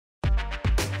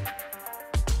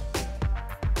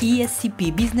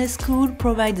ESCP Business School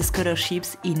provides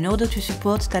scholarships in order to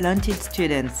support talented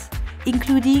students,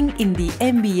 including in the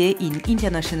MBA in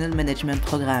International Management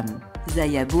program.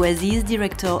 Zaya Bouaziz,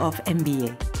 Director of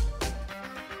MBA.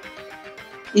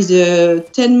 Is a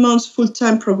 10-month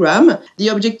full-time program. The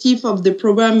objective of the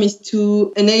program is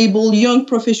to enable young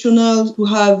professionals who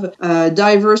have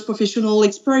diverse professional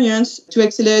experience to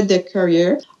accelerate their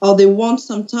career, or they want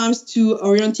sometimes to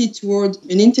orient it toward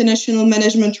an international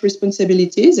management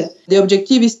responsibilities. The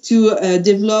objective is to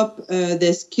develop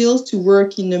their skills to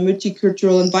work in a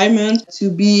multicultural environment, to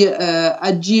be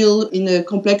agile in a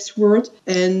complex world,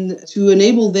 and to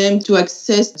enable them to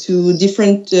access to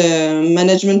different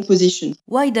management positions.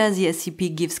 Why does the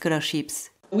ESCP give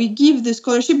scholarships? We give the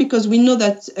scholarship because we know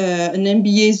that an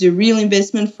MBA is a real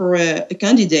investment for a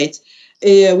candidate.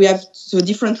 We have a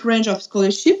different range of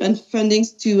scholarship and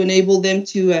fundings to enable them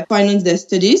to finance their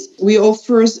studies. We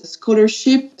offer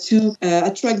scholarship to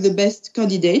attract the best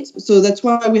candidates. So that's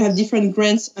why we have different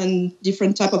grants and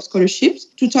different type of scholarships.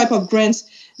 Two type of grants: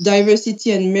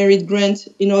 diversity and merit grant,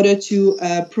 in order to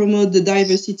promote the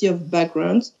diversity of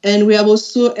backgrounds. And we have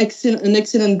also an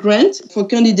excellent grant for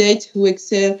candidates who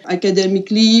excel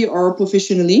academically or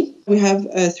professionally. We have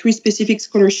three specific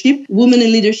scholarships: Women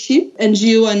in Leadership,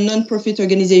 NGO and non-profit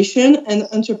organization, and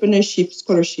Entrepreneurship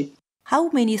Scholarship. How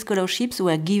many scholarships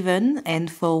were given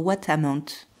and for what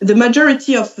amount? The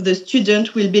majority of the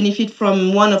students will benefit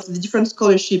from one of the different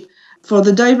scholarships. For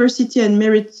the diversity and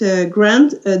merit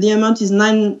grant, the amount is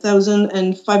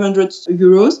 9,500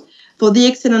 euros. For the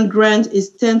excellent grant is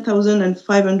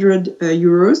 10,500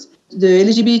 euros. The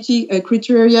eligibility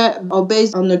criteria are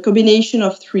based on a combination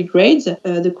of three grades: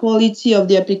 the quality of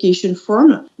the application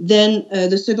form, then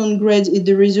the second grade is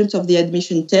the result of the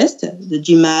admission test, the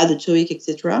GMAT, the TOEIC,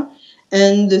 etc.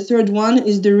 And the third one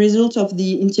is the result of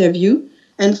the interview.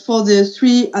 And for the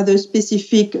three other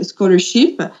specific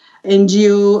scholarships,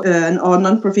 NGO or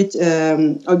non-profit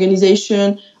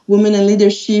organization, Women in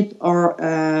Leadership, or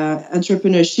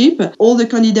Entrepreneurship, all the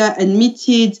candidates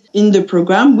admitted in the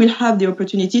program will have the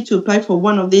opportunity to apply for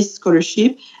one of these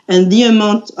scholarships, and the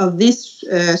amount of this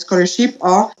scholarship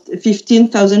are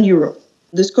 15,000 euros.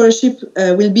 The scholarship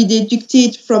will be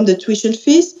deducted from the tuition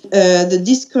fees. The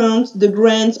discount, the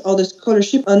grant, or the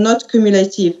scholarship are not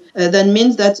cumulative. That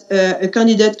means that a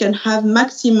candidate can have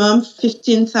maximum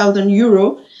 15,000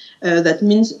 euros. That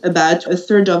means about a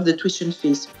third of the tuition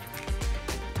fees.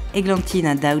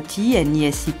 Eglantina Dauti, an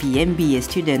ESCP MBA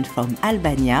student from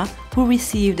Albania, who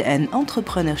received an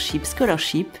entrepreneurship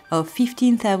scholarship of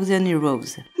 15,000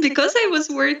 euros. Because I was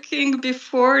working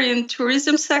before in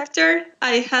tourism sector,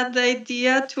 I had the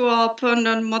idea to open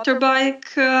a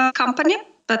motorbike company.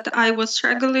 But I was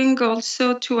struggling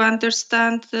also to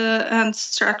understand and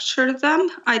structure them.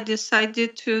 I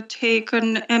decided to take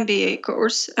an MBA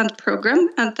course and program,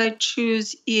 and I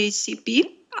chose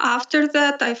ESCP. After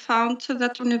that, I found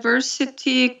that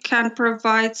university can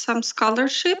provide some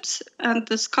scholarships, and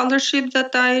the scholarship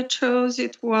that I chose,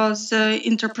 it was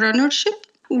entrepreneurship,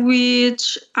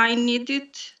 which I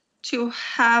needed to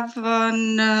have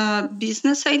a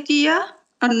business idea,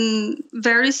 a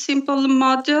very simple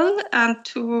model, and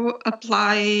to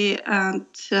apply and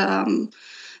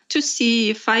to see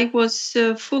if I was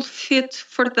full fit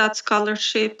for that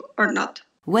scholarship or not.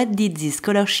 What did this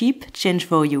scholarship change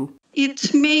for you?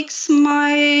 It makes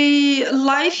my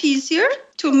life easier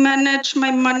to manage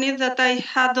my money that I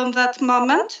had on that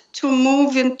moment, to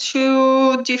move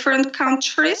into different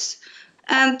countries.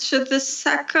 And the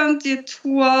second, it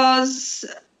was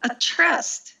a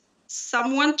trust.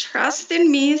 Someone trust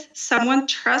in me, someone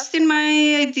trust in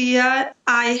my idea.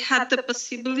 I had the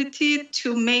possibility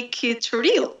to make it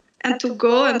real and to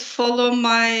go and follow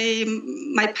my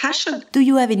passion. Do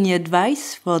you have any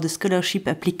advice for the scholarship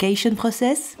application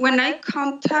process? When I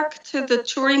contacted the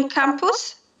Turin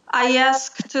campus, I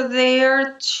asked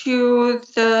there to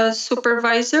the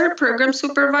supervisor, program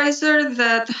supervisor,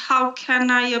 that how can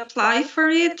I apply for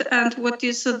it and what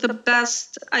is the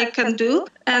best I can do.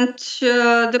 And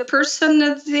the person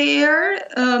there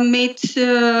made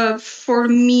for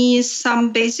me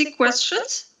some basic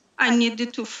questions. I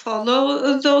needed to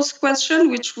follow those questions,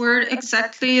 which were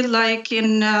exactly like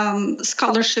in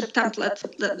scholarship template,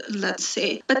 let's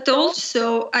say. But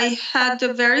also I had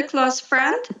a very close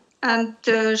friend, and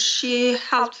she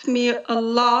helped me a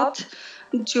lot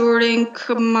during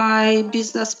my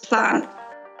business plan.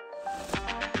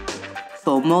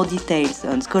 For more details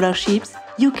on scholarships,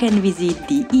 you can visit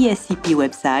the ESCP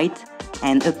website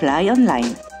and apply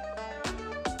online.